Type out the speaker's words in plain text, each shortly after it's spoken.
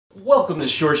Welcome to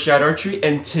Short Shot Archery,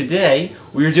 and today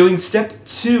we are doing step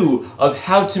 2 of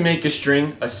how to make a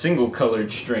string, a single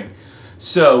colored string.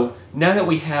 So now that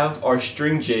we have our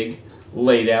string jig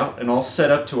laid out and all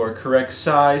set up to our correct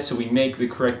size so we make the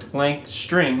correct length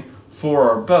string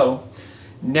for our bow,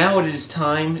 now it is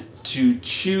time to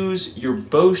choose your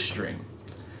bowstring.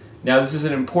 Now this is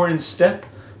an important step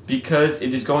because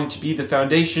it is going to be the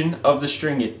foundation of the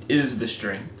string. It is the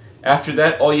string. After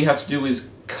that, all you have to do is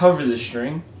cover the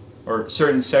string, or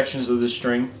certain sections of the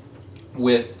string,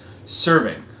 with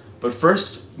serving. But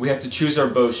first, we have to choose our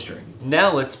bowstring.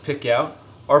 Now let's pick out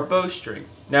our bowstring.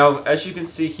 Now, as you can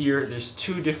see here, there's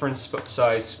two different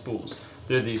size spools.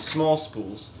 They're these small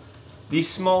spools. These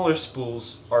smaller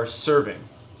spools are serving.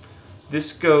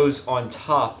 This goes on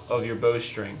top of your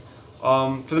bowstring.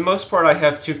 For the most part, I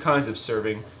have two kinds of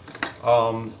serving,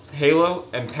 halo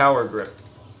and power grip.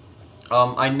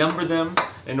 I number them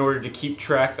in order to keep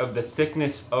track of the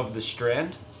thickness of the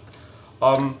strand.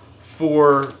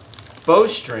 For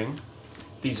bowstring,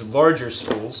 these larger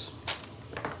spools,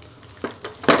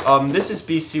 this is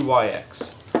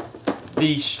BCYX.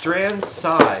 The strand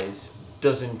size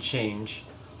doesn't change,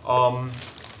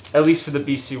 at least for the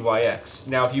BCYX.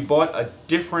 Now, if you bought a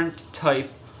different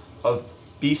type of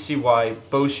BCY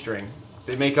bowstring,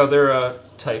 they make other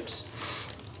types,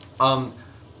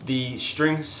 the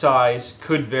string size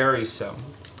could vary some.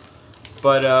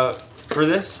 But for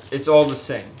this, it's all the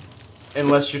same,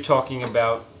 unless you're talking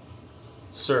about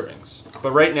servings.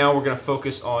 But right now, we're going to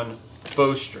focus on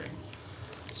bowstring.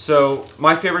 So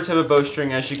my favorite type of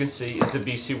bowstring, as you can see, is the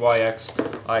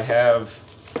BCYX. I have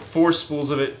 4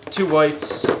 spools of it, 2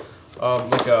 whites,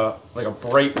 like a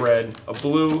bright red, a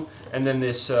blue, and then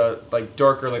this like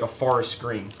darker, like a forest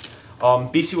green.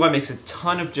 BCY makes a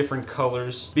ton of different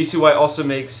colors. BCY also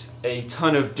makes a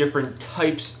ton of different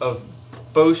types of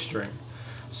bowstring.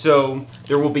 So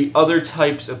there will be other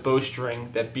types of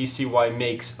bowstring that BCY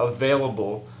makes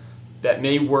available that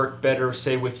may work better,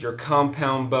 say, with your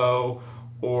compound bow,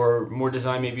 or more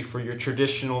designed maybe for your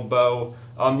traditional bow.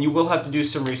 You will have to do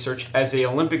some research. As an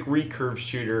Olympic recurve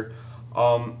shooter,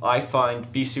 I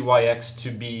find BCYX to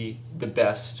be the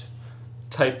best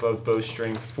type of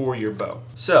bowstring for your bow.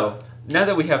 So now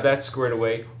that we have that squared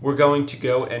away, we're going to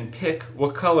go and pick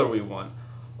what color we want.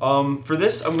 For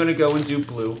this, I'm going to go and do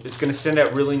blue. It's going to stand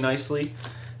out really nicely,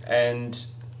 and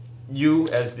you,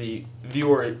 as the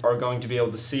viewer, are going to be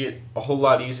able to see it a whole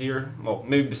lot easier. Well,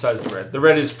 maybe besides the red. The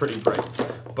red is pretty bright,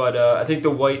 but I think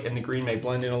the white and the green may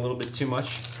blend in a little bit too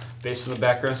much based on the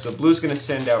background. So the blue is going to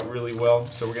stand out really well.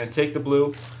 So we're going to take the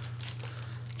blue,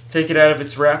 take it out of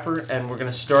its wrapper, and we're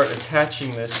going to start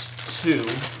attaching this to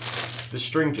the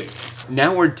string jig.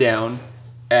 Now we're down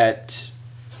at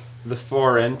the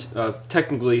far end,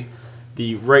 technically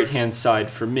the right hand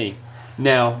side for me.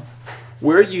 Now,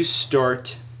 where you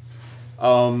start,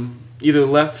 either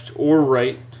left or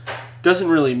right, doesn't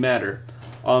really matter.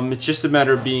 It's just a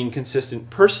matter of being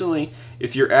consistent. Personally,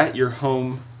 if you're at your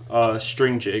home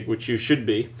string jig, which you should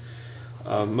be,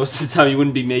 most of the time you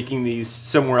wouldn't be making these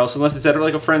somewhere else unless it's at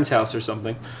like a friend's house or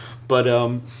something. But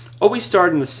always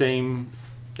start in the same,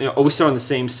 always start on the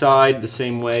same side, the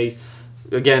same way.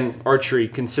 Again, archery,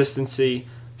 consistency.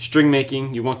 String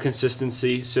making, you want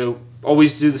consistency, so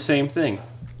always do the same thing.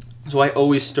 So I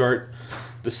always start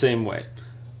the same way.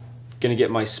 Gonna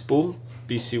get my spool,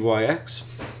 BCYX.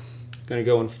 Gonna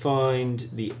go and find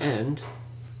the end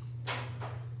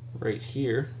right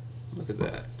here. Look at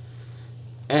that.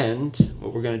 And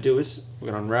what we're going to do is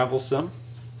we're going to unravel some,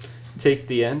 take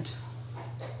the end,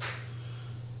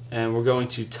 and we're going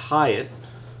to tie it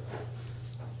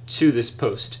to this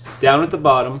post. Down at the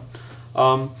bottom,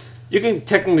 you can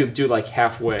technically do like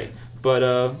halfway,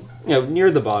 but near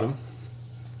the bottom,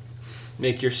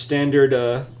 make your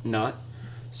standard knot.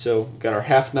 So we've got our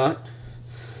half knot,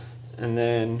 and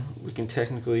then we can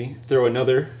technically throw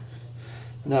another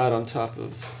knot on top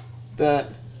of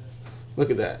that.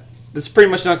 Look at that. It's pretty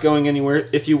much not going anywhere.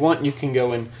 If you want, you can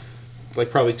go and like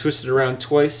probably twist it around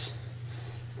twice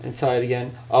and tie it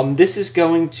again. This is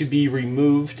going to be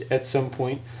removed at some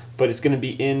point, but it's going to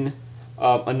be in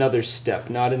another step,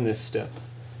 not in this step.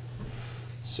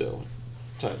 So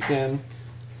tie it again.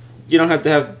 You don't have to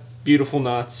have beautiful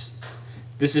knots.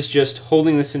 This is just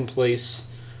holding this in place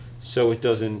so it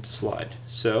doesn't slide.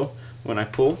 So when I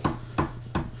pull,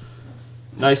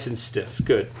 nice and stiff.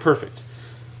 Good, perfect.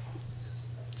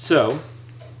 So,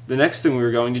 the next thing we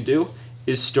were going to do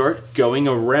is start going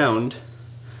around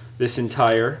this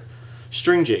entire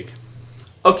string jig.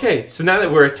 Okay, so now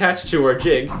that we're attached to our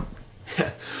jig,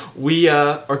 we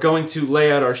are going to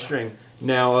lay out our string.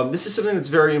 Now, this is something that's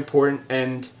very important,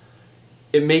 and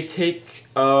It may take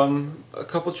a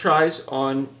couple tries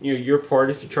on your part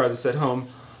if you try this at home,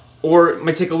 or it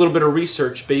might take a little bit of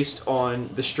research based on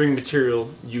the string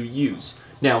material you use.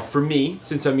 Now, for me,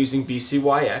 since I'm using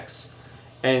BCYX,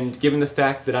 and given the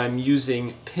fact that I'm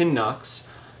using pin knocks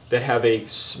that have a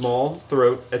small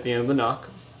throat at the end of the knock,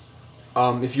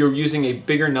 if you're using a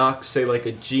bigger knock, say like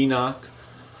a G knock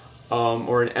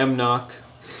or an M knock,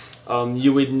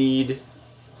 you would need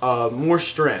more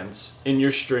strands in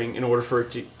your string in order for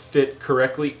it to fit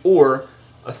correctly, or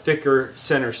a thicker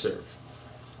center serve.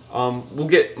 We'll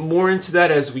get more into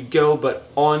that as we go, but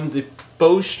on the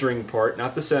bowstring part,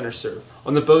 not the center serve,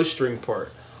 on the bowstring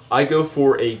part, I go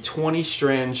for a 20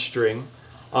 strand string.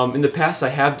 In the past I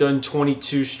have done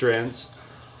 22 strands.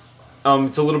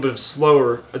 It's a little bit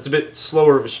slower. It's a bit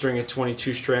slower of a string at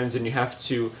 22 strands, and you have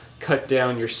to cut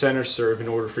down your center serve in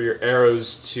order for your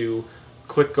arrows to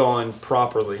click on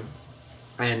properly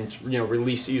and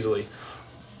release easily.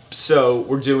 So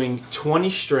we're doing 20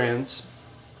 strands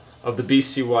of the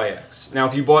BCYX. Now,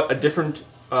 if you bought a different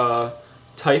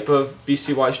type of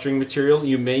BCY string material,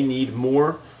 you may need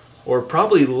more or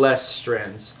probably less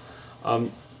strands,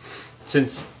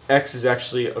 since X is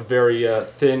actually a very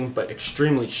thin but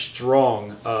extremely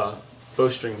strong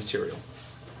bowstring material.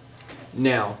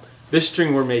 Now, this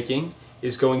string we're making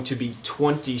is going to be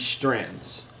 20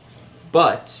 strands,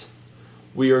 but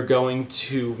we are going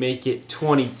to make it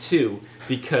 22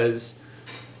 because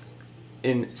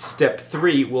in step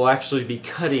 3 we'll actually be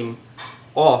cutting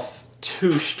off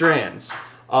 2 strands.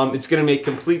 It's going to make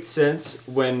complete sense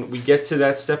when we get to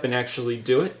that step and actually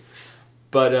do it,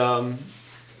 but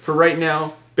for right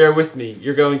now, bear with me.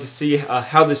 You're going to see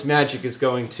how this magic is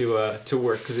going to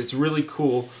work, because it's really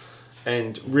cool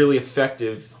and really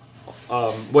effective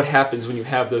what happens when you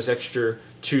have those extra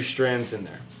 2 strands in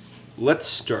there. Let's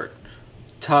start.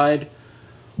 Tied,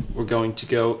 we're going to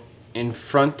go in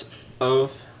front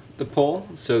of the pole.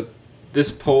 So this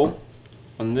pole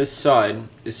on this side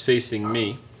is facing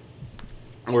me,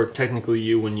 or technically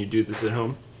you when you do this at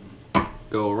home.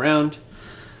 Go around,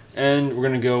 and we're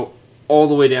going to go all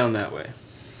the way down that way.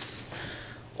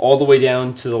 All the way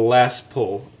down to the last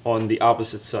pole on the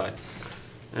opposite side.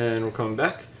 And we're coming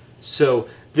back. So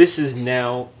this is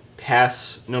now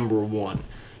pass number 1.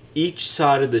 Each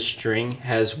side of the string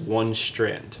has 1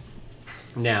 strand.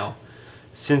 Now,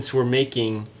 since we're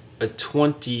making a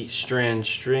 20 strand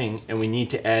string and we need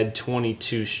to add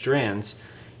 22 strands,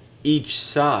 each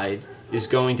side is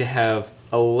going to have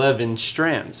 11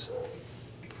 strands.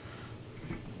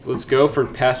 Let's go for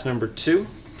pass number 2.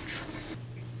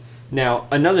 Now,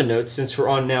 another note, since we're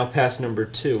on now pass number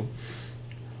 2,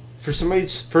 for somebody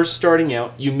first starting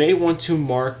out, you may want to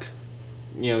mark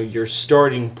your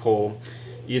starting pole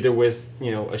either with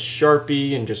a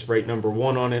Sharpie and just write number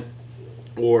 1 on it,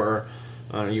 or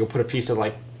you'll put a piece of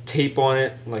like tape on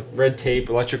it, like red tape,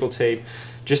 electrical tape,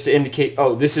 just to indicate,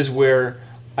 oh, this is where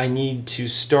I need to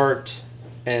start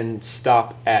and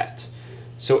stop at.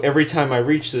 So every time I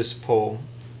reach this pole,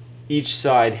 each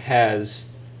side has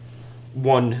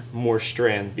 1 more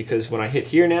strand, because when I hit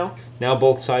here now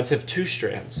both sides have 2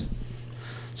 strands.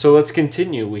 So let's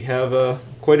continue. We have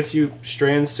quite a few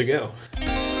strands to go.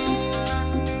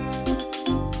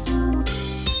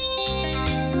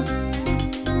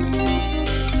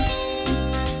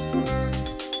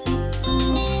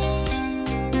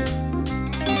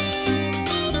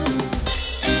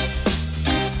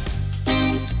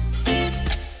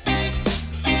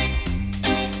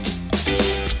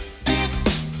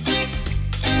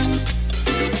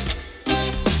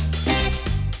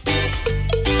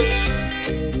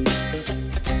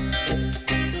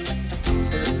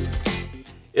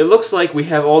 It looks like we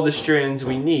have all the strands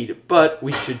we need, but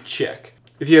we should check.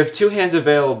 If you have 2 hands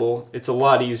available, it's a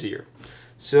lot easier.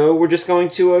 So we're just going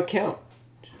to count.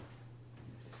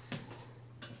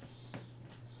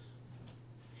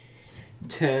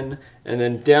 10, and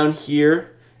then down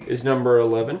here is number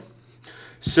 11.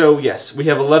 So yes, we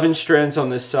have 11 strands on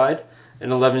this side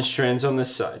and 11 strands on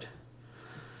this side.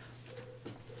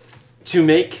 To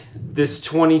make this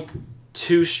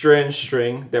 22 strand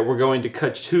string that we're going to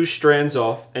cut 2 strands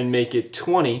off and make it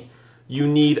 20, you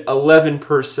need 11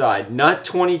 per side, not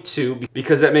 22,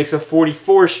 because that makes a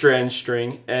 44 strand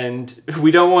string, and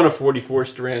we don't want a 44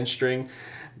 strand string.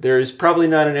 There's probably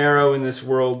not an arrow in this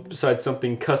world besides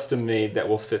something custom made that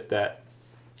will fit that.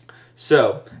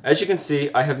 So as you can see,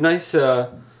 I have nice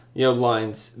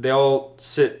lines. They all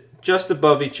sit just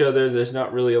above each other. There's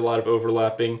not really a lot of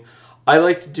overlapping. I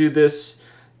like to do this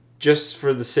just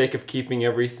for the sake of keeping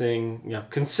everything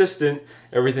consistent,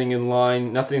 everything in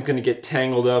line. Nothing's going to get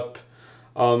tangled up.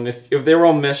 If they're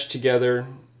all meshed together,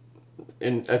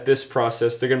 at this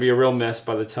process, they're going to be a real mess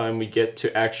by the time we get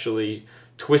to actually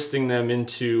twisting them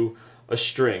into a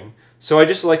string. So I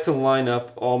just like to line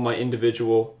up all my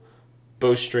individual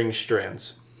bowstring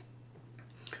strands.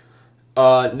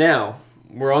 Now,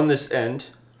 we're on this end.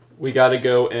 We got to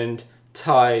go and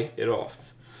tie it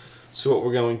off. So what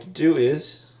we're going to do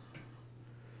is,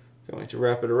 going to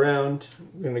wrap it around.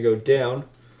 We're going to go down.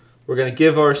 We're going to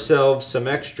give ourselves some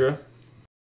extra.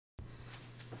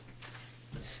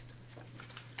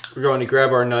 We're going to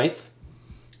grab our knife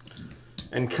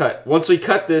and cut. Once we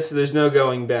cut this, there's no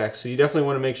going back. So you definitely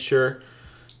want to make sure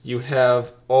you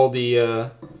have all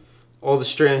the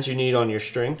strands you need on your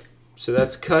string. So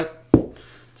that's cut.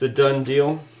 It's a done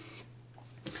deal.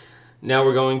 Now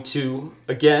we're going to,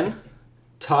 again,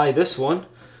 tie this one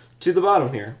to the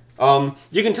bottom here.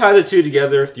 You can tie the two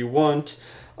together if you want.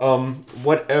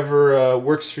 Whatever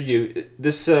works for you.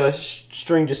 This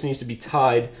string just needs to be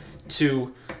tied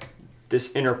to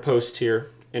this inner post here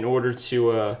in order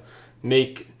to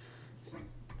make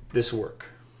this work.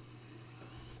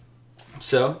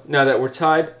 So now that we're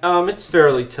tied, it's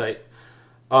fairly tight.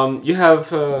 You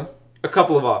have a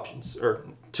couple of options, or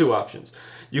two options.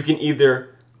 You can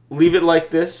either leave it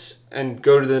like this and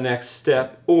go to the next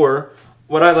step, or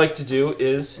what I like to do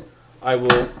is I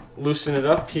will loosen it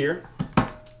up here,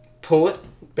 pull it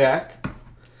back,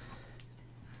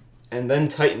 and then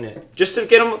tighten it, just to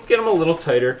get them a little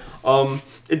tighter.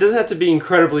 It doesn't have to be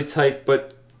incredibly tight,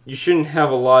 but you shouldn't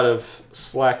have a lot of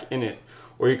slack in it,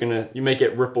 or you may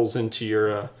get ripples into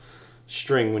your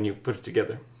string when you put it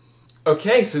together.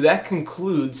 Okay, so that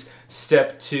concludes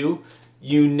step 2.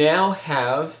 You now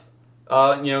have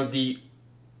the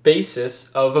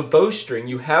basis of a bowstring.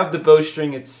 You have the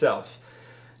bowstring itself.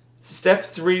 Step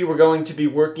 3, we're going to be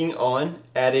working on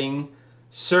adding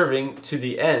serving to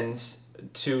the ends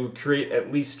to create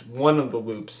at least one of the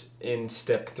loops in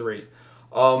step 3.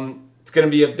 It's going to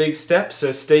be a big step,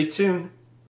 so stay tuned.